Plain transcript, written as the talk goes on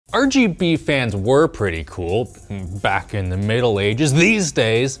RGB fans were pretty cool back in the Middle Ages. These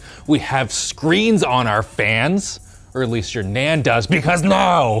days, we have screens on our fans, or at least your Nan does, because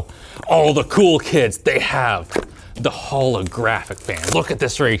now all the cool kids, they have the holographic fan. Look at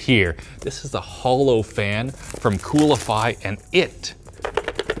this right here. This is the Holo fan from Coolify, and it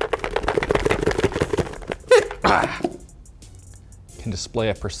can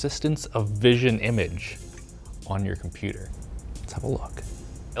display a persistence of vision image on your computer. Let's have a look.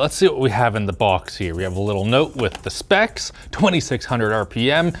 Let's see what we have in the box here. We have a little note with the specs, 2600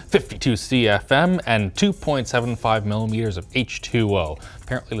 RPM, 52 CFM, and 2.75 millimeters of H2O.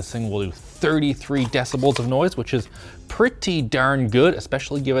 Apparently this thing will do 33 decibels of noise, which is pretty darn good,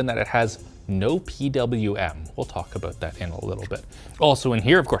 especially given that it has no PWM. We'll talk about that in a little bit. Also in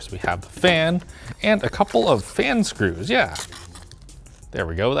here, of course, we have the fan and a couple of fan screws. Yeah, there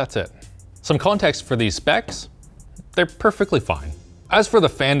we go, that's it. Some context for these specs, they're perfectly fine. As for the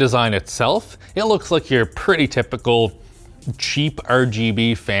fan design itself, it looks like your pretty typical cheap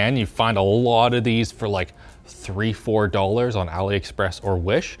RGB fan. You find a lot of these for like $3–4 on AliExpress or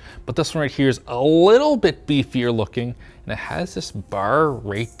Wish, but this one right here is a little bit beefier looking, and it has this bar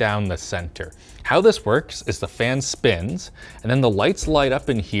right down the center. How this works is the fan spins, and then the lights light up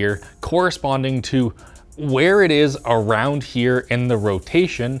in here corresponding to where it is around here in the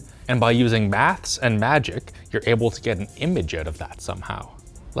rotation, and by using maths and magic, you're able to get an image out of that somehow.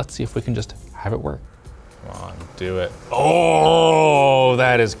 Let's see if we can just have it work. Come on, do it. Oh,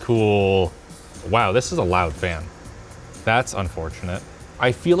 that is cool. Wow, this is a loud fan. That's unfortunate.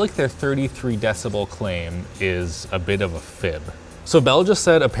 I feel like their 33 decibel claim is a bit of a fib. So Bell just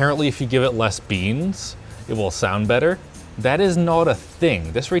said apparently if you give it less beans, it will sound better. That is not a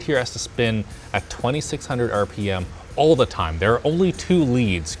thing. This right here has to spin at 2600 RPM all the time. There are only 2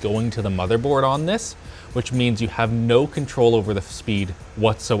 leads going to the motherboard on this, which means you have no control over the speed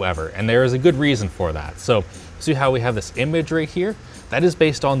whatsoever. And there is a good reason for that. So see how we have this image right here? That is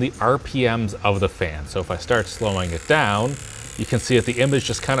based on the RPMs of the fan. So if I start slowing it down, you can see that the image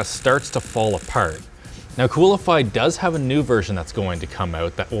just kind of starts to fall apart. Now Coolify does have a new version that's going to come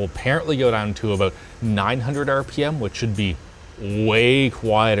out that will apparently go down to about 900 RPM, which should be way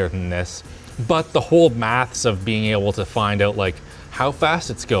quieter than this. But the whole maths of being able to find out like how fast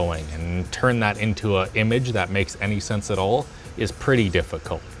it's going and turn that into an image that makes any sense at all is pretty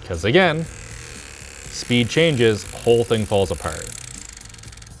difficult. Because again, speed changes, whole thing falls apart.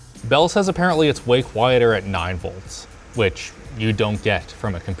 Bell says apparently it's way quieter at 9 volts, which you don't get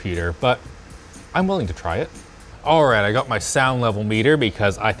from a computer, but I'm willing to try it. All right, I got my sound level meter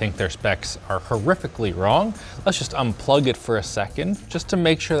because I think their specs are horrifically wrong. Let's just unplug it for a second, just to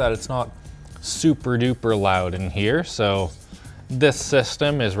make sure that it's not super duper loud in here. So this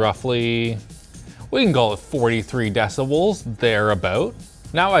system is roughly, we can call it 43 decibels, thereabout.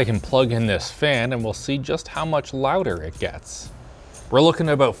 Now I can plug in this fan and we'll see just how much louder it gets. We're looking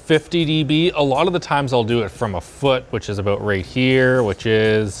at about 50 dB. A lot of the times I'll do it from a foot, which is about right here, which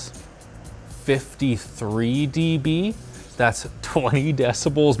is 53 dB. That's 20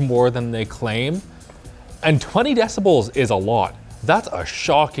 decibels more than they claim. And 20 decibels is a lot. That's a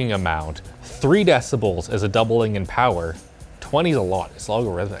shocking amount. 3 decibels is a doubling in power. 20 is a lot, it's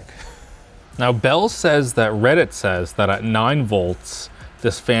logarithmic. Now Bell says that Reddit says that at 9 volts,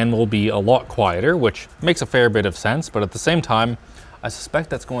 this fan will be a lot quieter, which makes a fair bit of sense, but at the same time, I suspect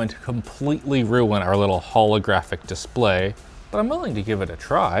that's going to completely ruin our little holographic display, but I'm willing to give it a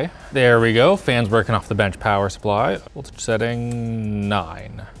try. There we go, fan's working off the bench power supply. Voltage setting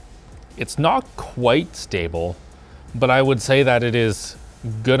 9. It's not quite stable, but I would say that it is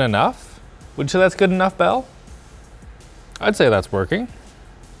good enough. Would you say that's good enough, Bell? I'd say that's working.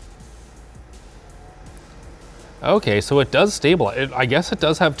 Okay, so it does stabilize. I guess it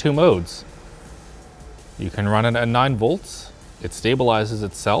does have 2 modes. You can run it at 9 volts. It stabilizes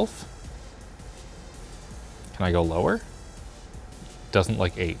itself. Can I go lower? Doesn't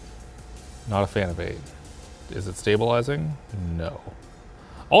like 8. Not a fan of 8. Is it stabilizing? No.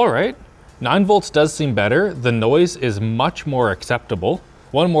 All right, 9 volts does seem better. The noise is much more acceptable.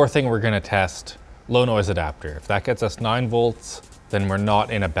 One more thing we're gonna test, low noise adapter. If that gets us 9 volts, then we're not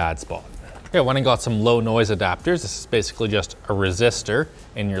in a bad spot. Okay, I went and got some low noise adapters. This is basically just a resistor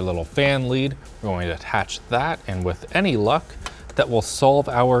in your little fan lead. We're going to attach that, and with any luck, that will solve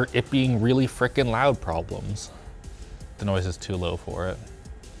our it being really frickin' loud problems. The noise is too low for it.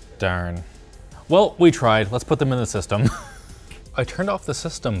 Darn. Well, we tried. Let's put them in the system. I turned off the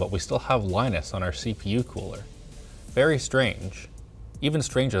system, but we still have Linus on our CPU cooler. Very strange. Even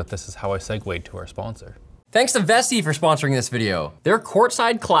stranger that this is how I segued to our sponsor. Thanks to Vessi for sponsoring this video. Their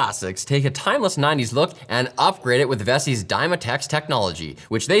courtside classics take a timeless 90s look and upgrade it with Vessi's Dymatex technology,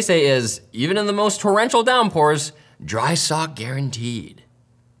 which they say is, even in the most torrential downpours, dry sock guaranteed.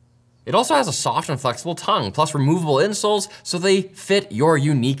 It also has a soft and flexible tongue, plus removable insoles so they fit your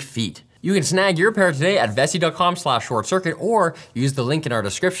unique feet. You can snag your pair today at vessi.com/shortcircuit or use the link in our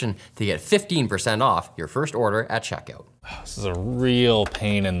description to get 15% off your first order at checkout. This is a real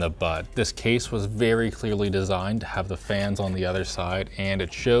pain in the butt. This case was very clearly designed to have the fans on the other side, and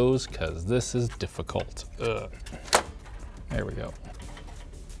it shows because this is difficult. Ugh. There we go.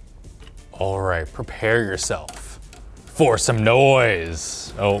 All right, prepare yourself for some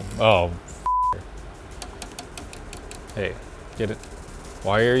noise. Oh. Hey, get it?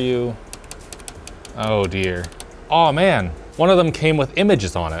 Why are you? Oh dear. Oh man, one of them came with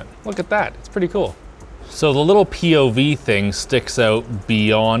images on it. Look at that, it's pretty cool. So the little POV thing sticks out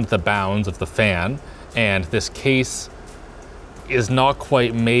beyond the bounds of the fan, and this case is not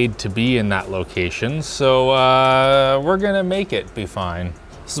quite made to be in that location, so we're gonna make it be fine.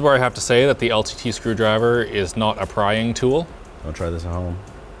 This is where I have to say that the LTT screwdriver is not a prying tool. I'll try this at home.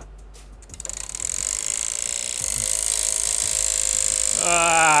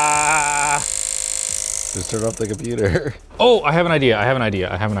 Just turn off the computer. Oh, I have an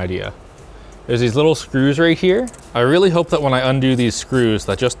idea. There's these little screws right here. I really hope that when I undo these screws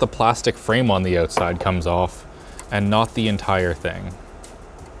that just the plastic frame on the outside comes off and not the entire thing.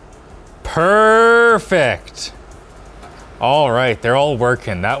 Perfect. All right, they're all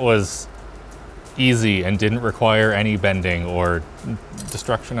working. That was easy and didn't require any bending or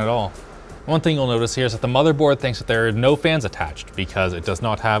destruction at all. One thing you'll notice here is that the motherboard thinks that there are no fans attached because it does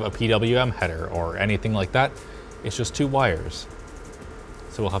not have a PWM header or anything like that. It's just two wires.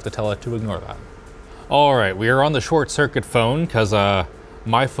 So we'll have to tell it to ignore that. All right, we are on the ShortCircuit phone because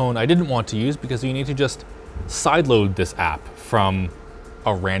my phone I didn't want to use because you need to just sideload this app from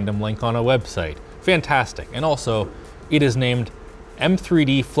a random link on a website. Fantastic. And also, it is named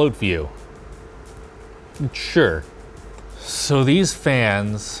M3D Float View. Sure. So these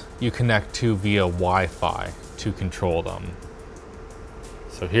fans you connect to via Wi-Fi to control them.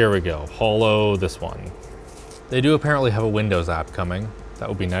 So here we go, Holo, this one. They do apparently have a Windows app coming. That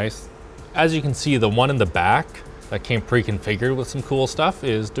would be nice. As you can see, the one in the back that came pre-configured with some cool stuff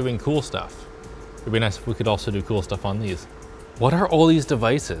is doing cool stuff. It'd be nice if we could also do cool stuff on these. What are all these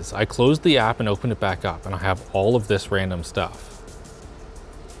devices? I closed the app and opened it back up and I have all of this random stuff.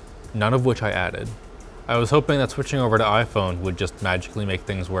 None of which I added. I was hoping that switching over to iPhone would just magically make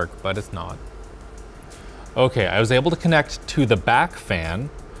things work, but it's not. Okay, I was able to connect to the back fan,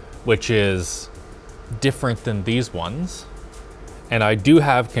 which is different than these ones. And I do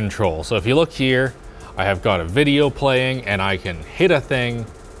have control. So if you look here, I have got a video playing and I can hit a thing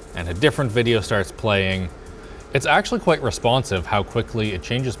and a different video starts playing. It's actually quite responsive how quickly it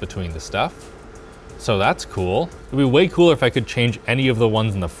changes between the stuff. So that's cool. It'd be way cooler if I could change any of the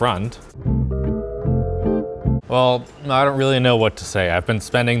ones in the front. Well, I don't really know what to say. I've been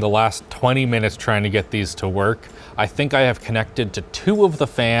spending the last 20 minutes trying to get these to work. I think I have connected to 2 of the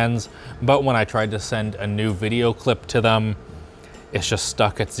fans, but when I tried to send a new video clip to them, it's just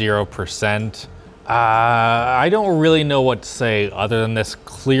stuck at 0%. I don't really know what to say other than this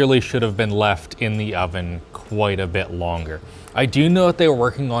clearly should have been left in the oven quite a bit longer. I do know that they were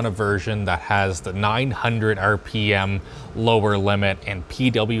working on a version that has the 900 RPM lower limit and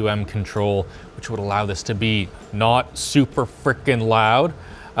PWM control, which would allow this to be not super freaking loud.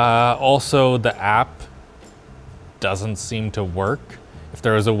 Also, the app doesn't seem to work. If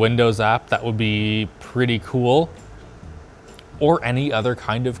there was a Windows app, that would be pretty cool. Or any other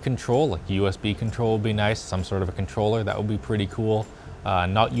kind of control, like USB control would be nice, some sort of a controller, that would be pretty cool.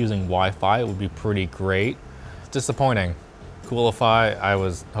 Not using Wi-Fi would be pretty great. It's disappointing. Coolify, I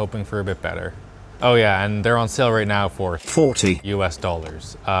was hoping for a bit better. Oh yeah, and they're on sale right now for $40 US.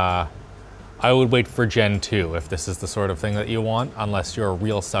 I would wait for Gen 2 if this is the sort of thing that you want, unless you're a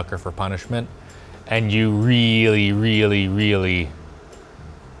real sucker for punishment and you really, really, really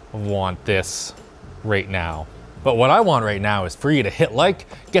want this right now. But what I want right now is for you to hit like,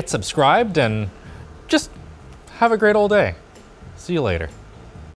 get subscribed, and just have a great old day. See you later.